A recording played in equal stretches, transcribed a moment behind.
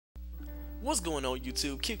What's going on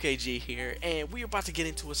YouTube? QKG here, and we're about to get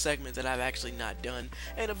into a segment that I've actually not done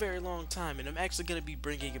in a very long time, and I'm actually going to be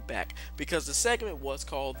bringing it back because the segment was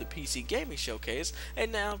called the PC Gaming Showcase,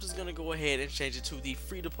 and now I'm just going to go ahead and change it to the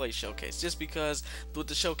Free-to-Play Showcase, just because what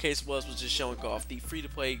the showcase was just showing off the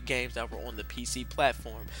free-to-play games that were on the PC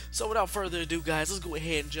platform. So without further ado guys, let's go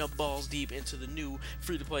ahead and jump balls deep into the new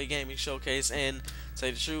Free-to-Play Gaming Showcase, and say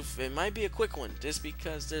the truth, it might be a quick one, just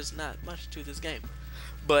because there's not much to this game.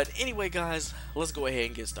 But anyway guys, let's go ahead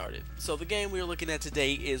and get started. So the game we're looking at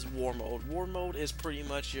today is Warmode. Warmode is pretty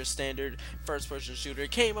much your standard first person shooter.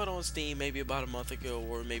 It came out on Steam maybe about a month ago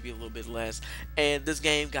or maybe a little bit less, and this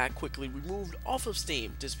game got quickly removed off of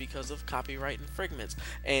Steam just because of copyright infringements.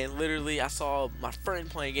 And literally I saw my friend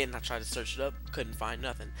playing it and I tried to search it up, couldn't find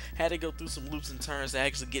nothing. Had to go through some loops and turns to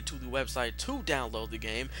actually get to the website to download the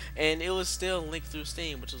game, and it was still linked through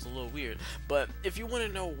Steam, which was a little weird. But if you want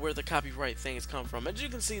to know where the copyright things come from, as you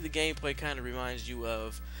can see, the gameplay kind of reminds you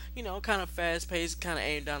of, kind of fast-paced, kind of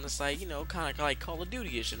aimed down the sight, kind of like Call of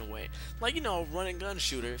Duty-ish in a way. Like, run and gun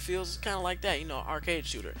shooter. It feels kind of like that, arcade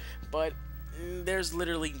shooter. But there's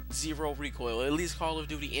literally zero recoil. At least Call of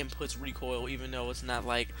Duty inputs recoil, even though it's not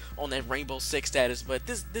like on that Rainbow Six status. But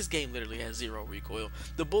this game literally has zero recoil.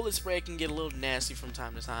 The bullet spray can get a little nasty from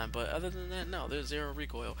time to time, but other than that, no, there's zero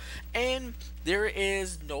recoil. And there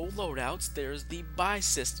is no loadouts. There's the buy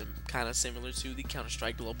system, kind of similar to the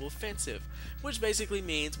Counter-Strike Global Offensive, which basically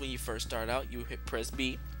means when you first start out, you press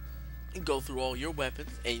B, go through all your weapons,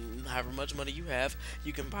 and however much money you have,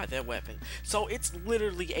 you can buy that weapon. So it's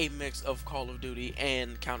literally a mix of Call of Duty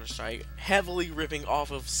and Counter-Strike, heavily ripping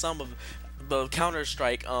off of some of the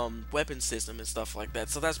Counter-Strike weapon system and stuff like that.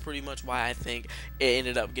 So that's pretty much why I think it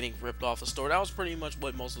ended up getting ripped off the store. That was pretty much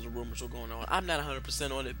what most of the rumors were going on. I'm not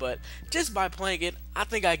 100% on it, but just by playing it, I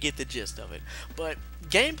think I get the gist of it. But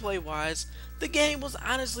gameplay wise, the game was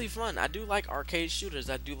honestly fun. I do like arcade shooters.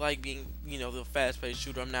 I do like being, the fast-paced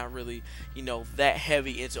shooter. I'm not really, that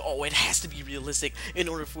heavy into, oh, it has to be realistic in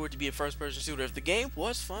order for it to be a first-person shooter. If the game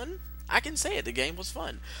was fun, I can say it, the game was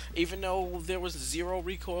fun. Even though there was zero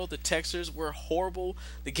recoil, the textures were horrible,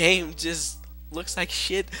 the game just looks like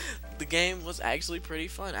shit, the game was actually pretty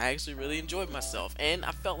fun. I actually really enjoyed myself, and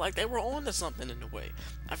I felt like they were on to something in a way.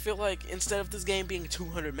 I feel like instead of this game being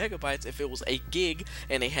 200 megabytes, if it was a gig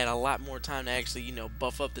and they had a lot more time to actually,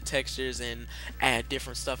 buff up the textures and add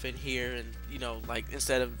different stuff in here, and, like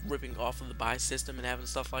instead of ripping off of the buy system and having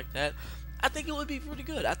stuff like that, I think it would be pretty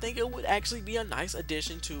good. I think it would actually be a nice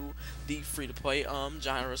addition to the free-to-play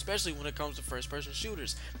genre, especially when it comes to first-person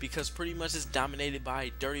shooters, because pretty much it's dominated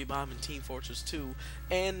by Dirty Bomb and Team Fortress 2,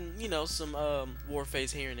 and some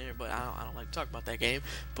Warface here and there. But I don't like to talk about that game.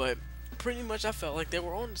 But pretty much I felt like they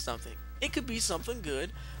were on something. It could be something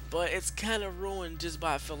good, but it's kind of ruined just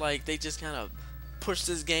by I feel like they just kind of push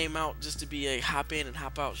this game out just to be a hop in and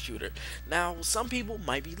hop out shooter. Now, some people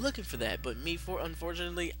might be looking for that, but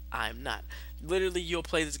unfortunately, I'm not. Literally, you'll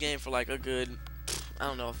play this game for like a good, I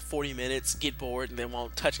don't know, 40 minutes, get bored, and then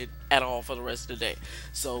won't touch it at all for the rest of the day.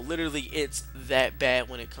 So literally, it's that bad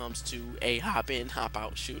when it comes to a hop in, hop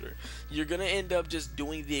out shooter. You're gonna end up just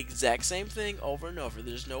doing the exact same thing over and over.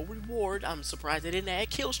 There's no reward. I'm surprised they didn't add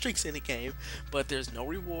kill streaks in the game, but there's no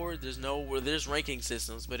reward. There's ranking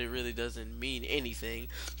systems, but it really doesn't mean anything.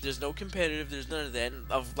 There's no competitive. There's none of that.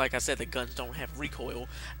 Like I said, the guns don't have recoil,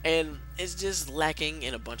 and it's just lacking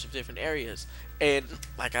in a bunch of different areas. And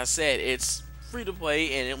like I said, it's free to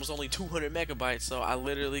play, and it was only 200 megabytes, so I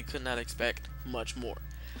literally could not expect much more.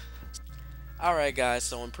 Alright guys,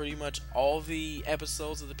 so in pretty much all the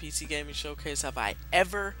episodes of the PC Gaming Showcase have I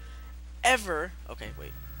ever, okay,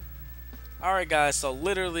 wait. Alright guys, so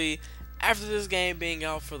literally, after this game being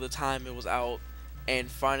out for the time it was out,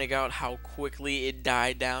 and finding out how quickly it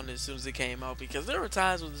died down as soon as it came out, because there were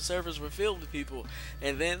times when the servers were filled with people,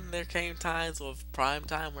 and then there came times of prime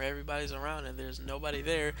time where everybody's around and there's nobody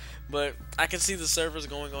there. But I can see the servers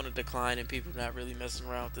going on a decline and people not really messing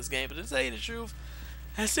around with this game. But to tell you the truth,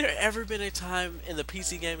 has there ever been a time in the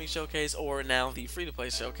PC Gaming Showcase, or now the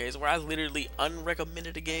free-to-play showcase, where I literally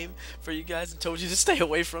unrecommended a game for you guys and told you to stay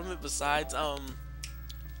away from it? Besides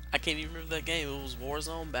I can't even remember that game. It was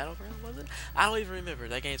Warzone Battleground, was it? I don't even remember.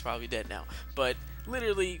 That game's probably dead now. But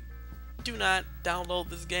literally, do not download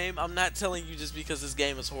this game. I'm not telling you just because this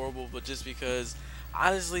game is horrible, but just because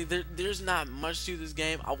honestly, there's not much to this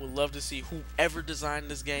game. I would love to see whoever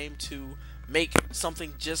designed this game to make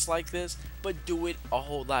something just like this, but do it a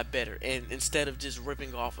whole lot better. And instead of just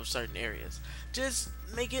ripping off of certain areas, just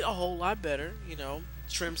make it a whole lot better,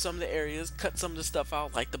 trim some of the areas, cut some of the stuff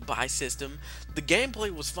out, like the buy system. The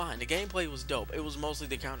gameplay was fine. The gameplay was dope. It was mostly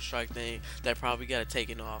the Counter-Strike thing that probably got it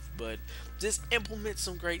taken off, but just implement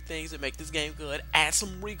some great things that make this game good. Add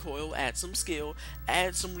some recoil, add some skill,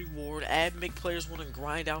 add some reward, make players want to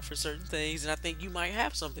grind out for certain things, and I think you might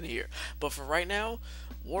have something here. But for right now,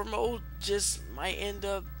 War Mode just might end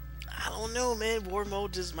up, I don't know, man. War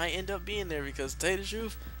Mode just might end up being there because, to tell you the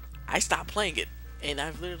truth, I stopped playing it. And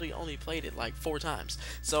I've literally only played it like 4 times.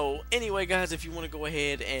 So anyway, guys, if you want to go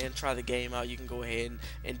ahead and try the game out, you can go ahead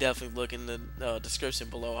and definitely look in the description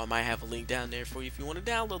below. I might have a link down there for you if you want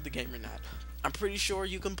to download the game or not. I'm pretty sure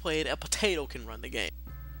you can play it. A potato can run the game.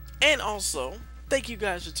 And also, thank you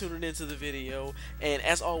guys for tuning into the video. And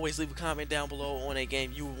as always, leave a comment down below on a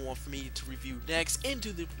game you would want for me to review next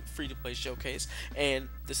into the free-to-play showcase. And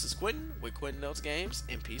this is Quentin with Quentin Notes Games,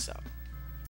 and peace out.